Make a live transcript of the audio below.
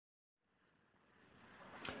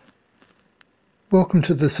Welcome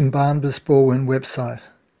to the St Barnabas Balwyn website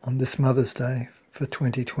on this Mother's Day for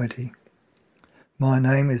 2020. My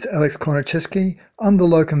name is Alex Kornacheski. I'm the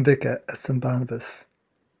locum vicar at St Barnabas.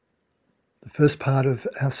 The first part of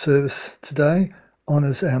our service today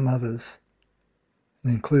honours our mothers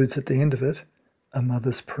and includes at the end of it a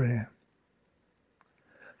mother's prayer.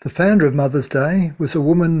 The founder of Mother's Day was a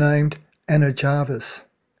woman named Anna Jarvis.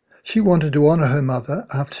 She wanted to honour her mother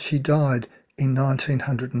after she died in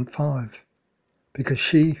 1905. Because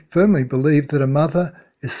she firmly believed that a mother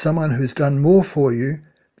is someone who's done more for you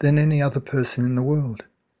than any other person in the world.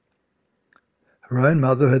 Her own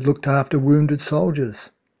mother had looked after wounded soldiers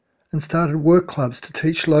and started work clubs to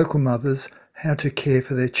teach local mothers how to care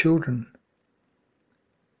for their children.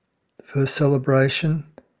 The first celebration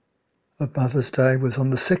of Mother's Day was on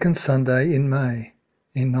the second Sunday in May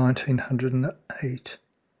in 1908,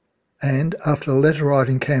 and after a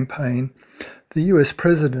letter-writing campaign, the US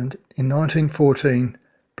President in 1914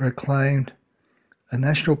 proclaimed a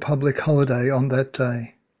national public holiday on that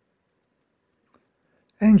day.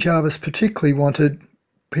 Anne Jarvis particularly wanted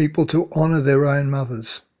people to honour their own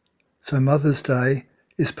mothers, so Mother's Day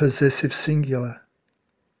is possessive singular.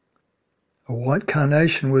 A white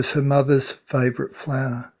carnation was her mother's favourite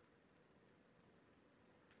flower.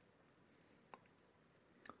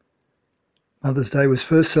 Mother's Day was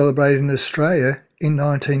first celebrated in Australia in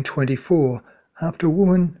 1924 after a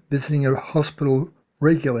woman visiting a hospital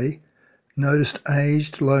regularly noticed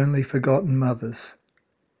aged, lonely, forgotten mothers,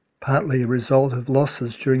 partly a result of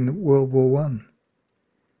losses during World War I.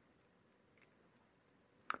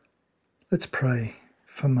 Let's pray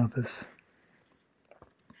for mothers.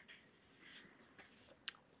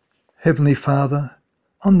 Heavenly Father,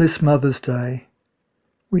 on this Mother's Day,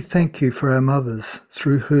 we thank you for our mothers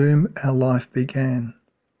through whom our life began.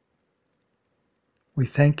 We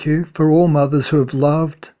thank you for all mothers who have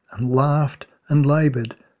loved and laughed and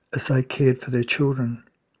laboured as they cared for their children.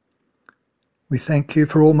 We thank you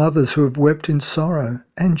for all mothers who have wept in sorrow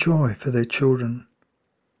and joy for their children.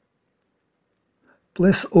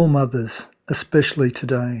 Bless all mothers, especially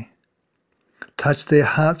today. Touch their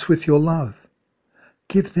hearts with your love.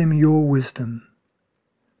 Give them your wisdom.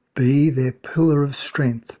 Be their pillar of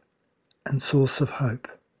strength and source of hope.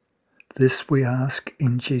 This we ask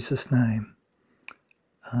in Jesus' name.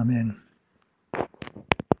 Amen.